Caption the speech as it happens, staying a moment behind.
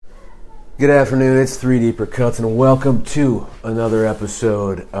Good afternoon, it's 3DEEPERCUTS, and welcome to another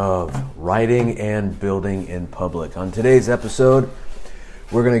episode of Writing and Building in Public. On today's episode,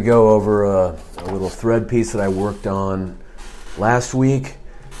 we're going to go over a little thread piece that I worked on last week,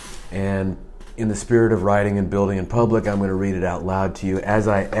 and in the spirit of writing and building in public, I'm going to read it out loud to you as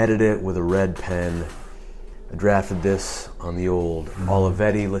I edit it with a red pen. I drafted this on the old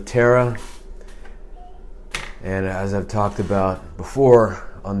Olivetti Litera, and as I've talked about before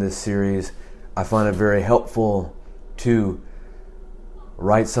on this series, I find it very helpful to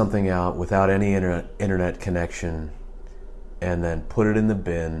write something out without any internet connection and then put it in the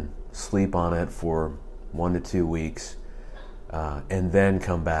bin, sleep on it for 1 to 2 weeks, and then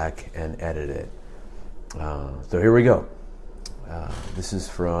come back and edit it. So here we go. This is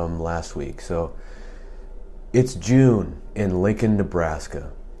from last week. So it's June in Lincoln,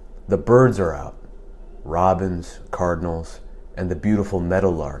 Nebraska. The birds are out. Robins, cardinals, and the beautiful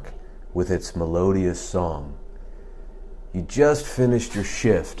meadowlark with its melodious song. You just finished your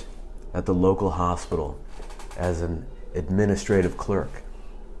shift at the local hospital as an administrative clerk.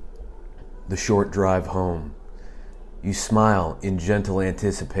 The short drive home. You smile in gentle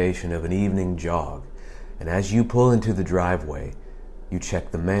anticipation of an evening jog, and as you pull into the driveway, you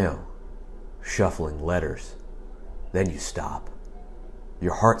check the mail, shuffling letters. Then you stop.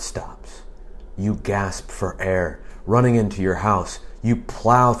 Your heart stops. You gasp for air. Running into your house, you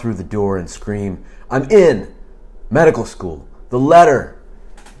plow through the door and scream, "I'm in! Medical school! The letter!"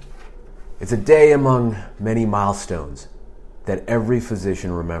 It's a day among many milestones that every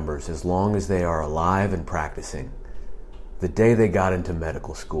physician remembers as long as they are alive and practicing. The day they got into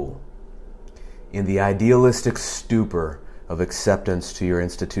medical school. In the idealistic stupor of acceptance to your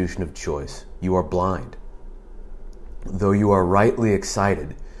institution of choice, you are blind. Though you are rightly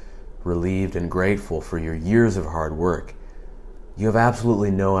excited, relieved and grateful for your years of hard work, you have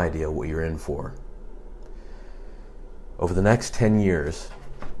absolutely no idea what you're in for. Over the next 10 years,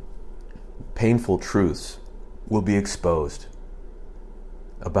 painful truths will be exposed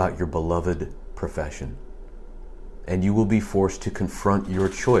about your beloved profession, and you will be forced to confront your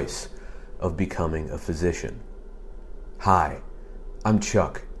choice of becoming a physician. Hi, I'm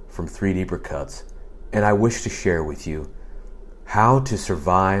Chuck from 3DEEPERCUTS, and I wish to share with you How to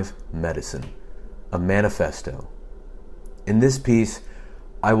Survive Medicine, a manifesto. In this piece,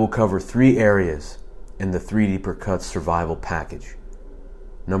 I will cover 3 areas in the 3DEEPERCUTS survival package.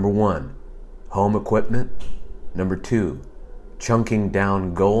 Number 1, home equipment. Number 2, chunking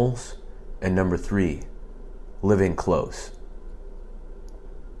down goals. And number 3, living close.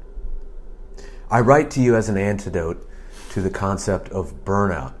 I write to you as an antidote to the concept of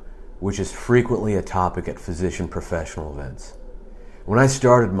burnout, which is frequently a topic at physician professional events. When I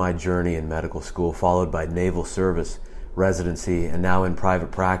started my journey in medical school, followed by naval service, residency, and now in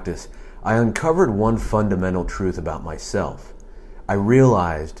private practice, I uncovered one fundamental truth about myself. I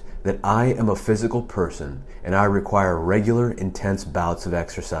realized that I am a physical person and I require regular, intense bouts of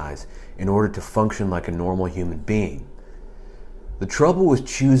exercise in order to function like a normal human being. The trouble with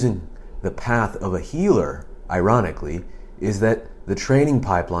choosing the path of a healer, ironically, is that the training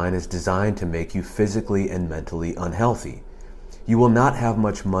pipeline is designed to make you physically and mentally unhealthy. You will not have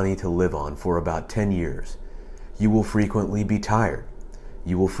much money to live on for about 10 years. You will frequently be tired.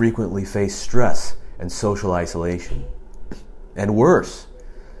 You will frequently face stress and social isolation. And worse,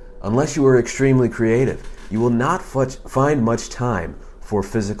 unless you are extremely creative, you will not find much time for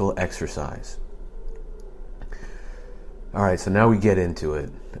physical exercise. All right, so now we get into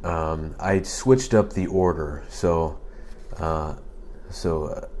it. I switched up the order, so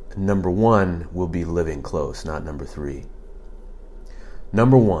number 1 will be living close, not number 3.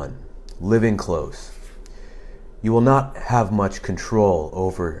 Number 1, living close. You will not have much control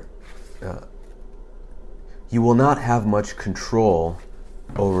over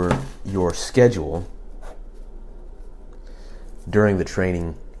your schedule during the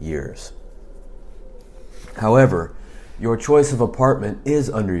training years. However, your choice of apartment is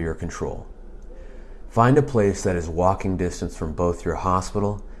under your control. Find a place that is walking distance from both your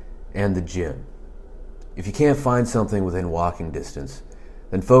hospital and the gym. If you can't find something within walking distance,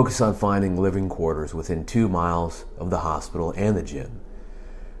 then focus on finding living quarters within 2 miles of the hospital and the gym.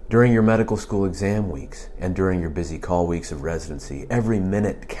 During your medical school exam weeks and during your busy call weeks of residency, every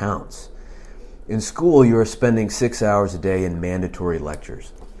minute counts. In school, you are spending 6 hours a day in mandatory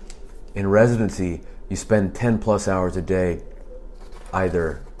lectures. In residency, you spend 10 plus hours a day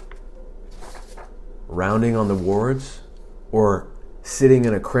either rounding on the wards or sitting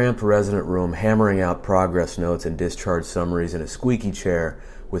in a cramped resident room hammering out progress notes and discharge summaries in a squeaky chair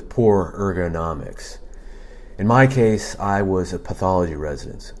with poor ergonomics. In my case, I was a pathology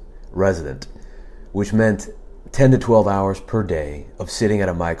resident, resident, which meant 10 to 12 hours per day of sitting at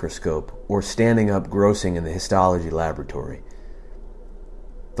a microscope or standing up grossing in the histology laboratory.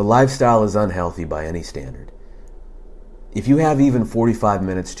 The lifestyle is unhealthy by any standard. If you have even 45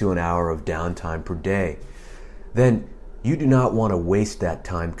 minutes to an hour of downtime per day, then you do not want to waste that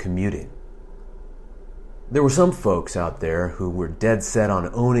time commuting. There were some folks out there who were dead set on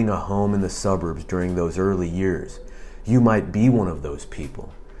owning a home in the suburbs during those early years. You might be one of those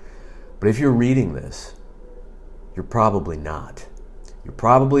people. But if you're reading this, you're probably not. You're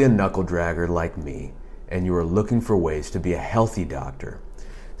probably a knuckle dragger like me, and you are looking for ways to be a healthy doctor.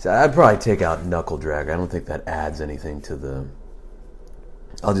 So I'd probably take out knuckle dragger. I don't think that adds anything to the...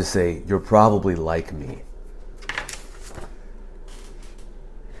 I'll just say you're probably like me.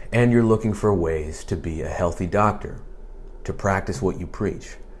 And you're looking for ways to be a healthy doctor, to practice what you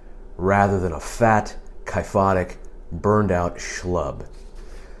preach, rather than a fat, kyphotic, burned out schlub.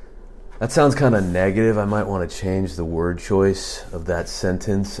 That sounds kind of negative. I might want to change the word choice of that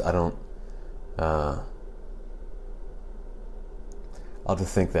sentence. I'll have to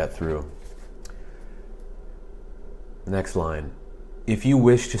think that through. Next line. If you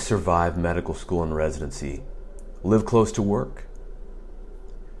wish to survive medical school and residency, live close to work.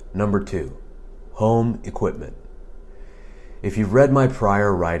 Number 2, home equipment. If you've read my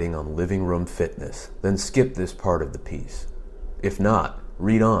prior writing on living room fitness, then skip this part of the piece. If not,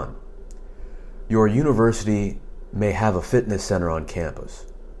 read on. Your university may have a fitness center on campus.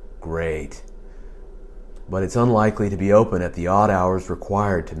 Great. But it's unlikely to be open at the odd hours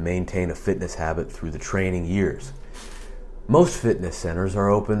required to maintain a fitness habit through the training years. Most fitness centers are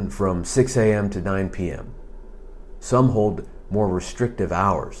open from 6 a.m. to 9 p.m. Some hold more restrictive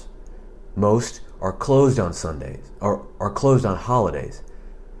hours. Most are closed on Sundays, or are closed on holidays.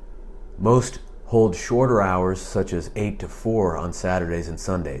 Most hold shorter hours, such as 8 to 4 on Saturdays and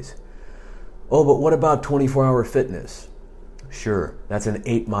Sundays. Oh, but what about 24-hour fitness? Sure, that's an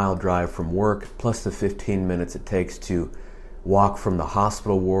 8-mile drive from work, plus the 15 minutes it takes to walk from the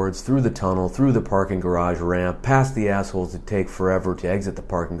hospital wards, through the tunnel, through the parking garage ramp, past the assholes that take forever to exit the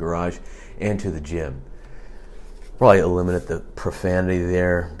parking garage, and to the gym. Probably eliminate the profanity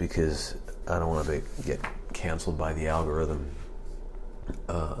there because I don't want to get canceled by the algorithm.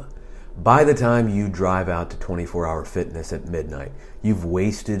 By the time you drive out to 24-hour fitness at midnight, you've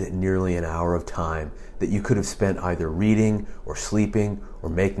wasted nearly an hour of time that you could have spent either reading or sleeping or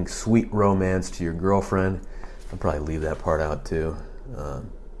making sweet romance to your girlfriend. I'll probably leave that part out too.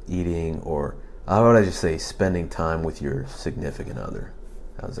 Eating, or how would I just say spending time with your significant other?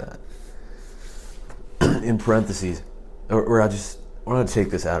 How's that? In parentheses, or I want to take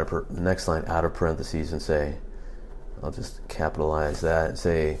this out of the next line out of parentheses and say, I'll just capitalize that and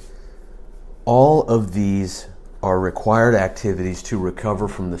say, all of these are required activities to recover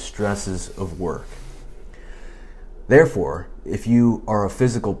from the stresses of work. Therefore, if you are a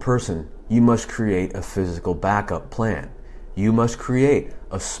physical person, you must create a physical backup plan. You must create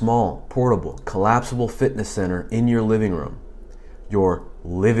a small, portable, collapsible fitness center in your living room. Your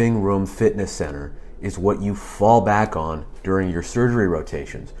living room fitness center is what you fall back on during your surgery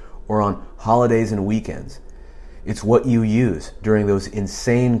rotations or on holidays and weekends. It's what you use during those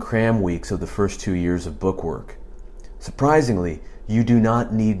insane cram weeks of the first 2 years of bookwork. Surprisingly, you do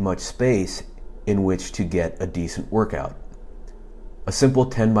not need much space in which to get a decent workout. A simple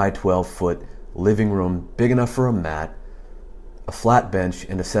 10 by 12 foot living room big enough for a mat, a flat bench,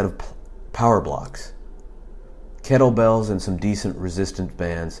 and a set of power blocks. Kettlebells and some decent resistance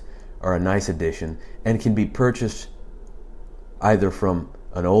bands are a nice addition and can be purchased either from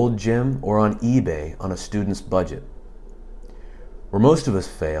an old gym or on eBay on a student's budget. Where most of us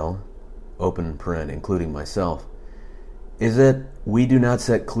fail, open paren, including myself, is that we do not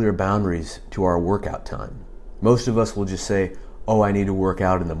set clear boundaries to our workout time. Most of us will just say, oh, I need to work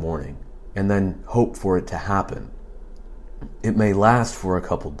out in the morning, and then hope for it to happen. It may last for a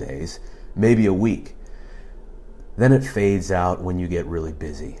couple days, maybe a week. Then it fades out when you get really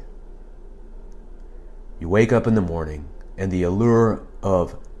busy. You wake up in the morning, and the allure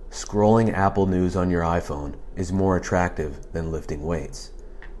of scrolling Apple News on your iPhone is more attractive than lifting weights.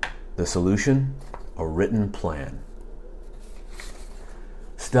 The solution? A written plan.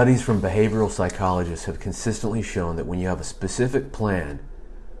 Studies from behavioral psychologists have consistently shown that when we have a specific plan,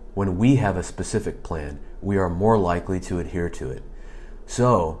 we are more likely to adhere to it.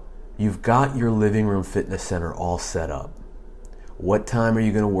 So, you've got your living room fitness center all set up. What time are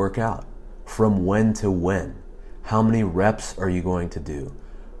you going to work out? From when to when? How many reps are you going to do?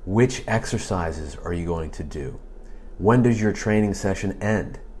 Which exercises are you going to do? When does your training session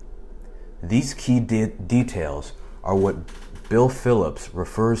end? These key details are what Bill Phillips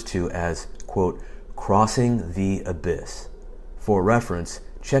refers to as, quote, crossing the abyss. For reference,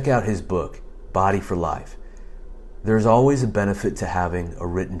 check out his book, Body for Life. There's always a benefit to having a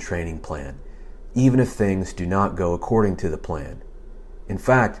written training plan, even if things do not go according to the plan. In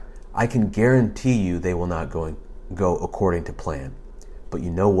fact, I can guarantee you they will not go according to plan. But you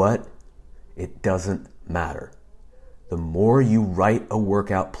know what? It doesn't matter. The more you write a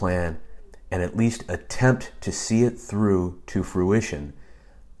workout plan and at least attempt to see it through to fruition,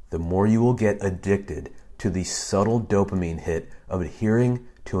 the more you will get addicted to the subtle dopamine hit of adhering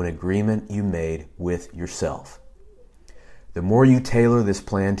to an agreement you made with yourself. The more you tailor this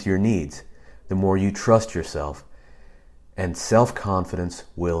plan to your needs, the more you trust yourself, and self-confidence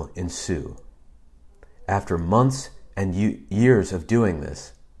will ensue. After months and years of doing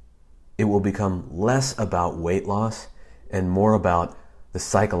this, it will become less about weight loss and more about the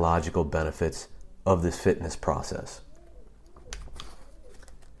psychological benefits of this fitness process.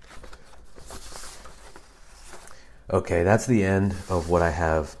 Okay, that's the end of what I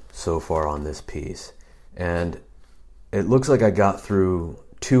have so far on this piece. And it looks like I got through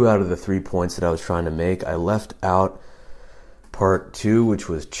 2 out of the 3 points that I was trying to make. I left out part 2, which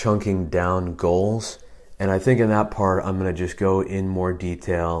was chunking down goals. And I think in that part, I'm going to just go in more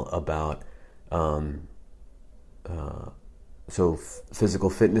detail about physical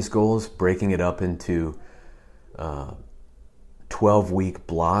fitness goals, breaking it up into 12-week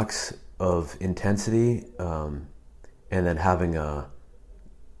blocks of intensity, and then having a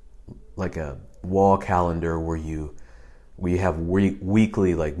wall calendar where you have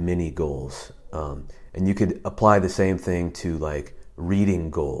weekly like mini goals, and you could apply the same thing to like reading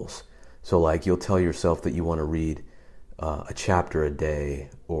goals. So like you'll tell yourself that you want to read a chapter a day,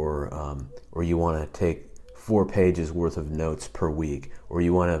 or you want to take 4 pages worth of notes per week, or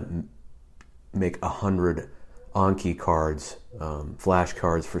you want to make 100 Anki cards,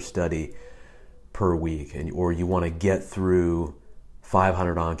 flashcards for study per week, or you want to get through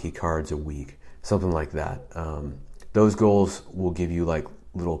 500 Anki cards a week, something like that. Those goals will give you like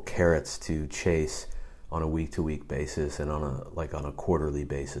little carrots to chase on a week-to-week basis and on a quarterly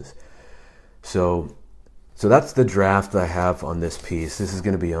basis. So that's the draft that I have on this piece. This is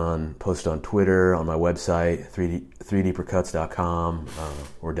going to be posted on Twitter, on my website, 3DEEPERCUTS.com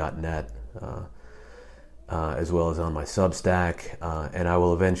or .net, as well as on my Substack. And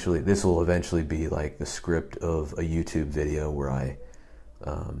this will eventually be like the script of a YouTube video where I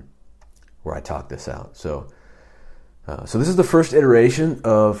talk this out. So this is the first iteration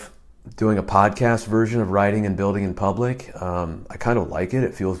of doing a podcast version of writing and building in public. I kind of like it.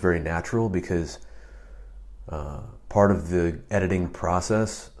 It feels very natural because part of the editing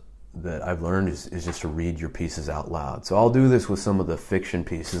process that I've learned is just to read your pieces out loud. So I'll do this with some of the fiction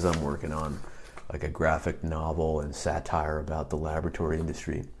pieces I'm working on, like a graphic novel and satire about the laboratory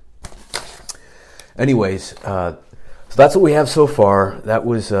industry. Anyways, so that's what we have so far. That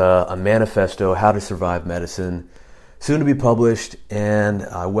was a manifesto, How to Survive Medicine, soon to be published, and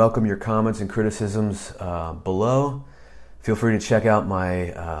I welcome your comments and criticisms below. Feel free to check out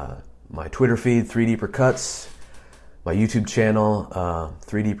my Twitter feed, 3DEEPERCUTS, my YouTube channel,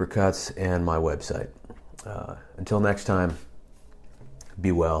 3DEEPERCUTS, and my website. Until next time,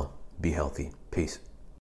 be well, be healthy. Peace.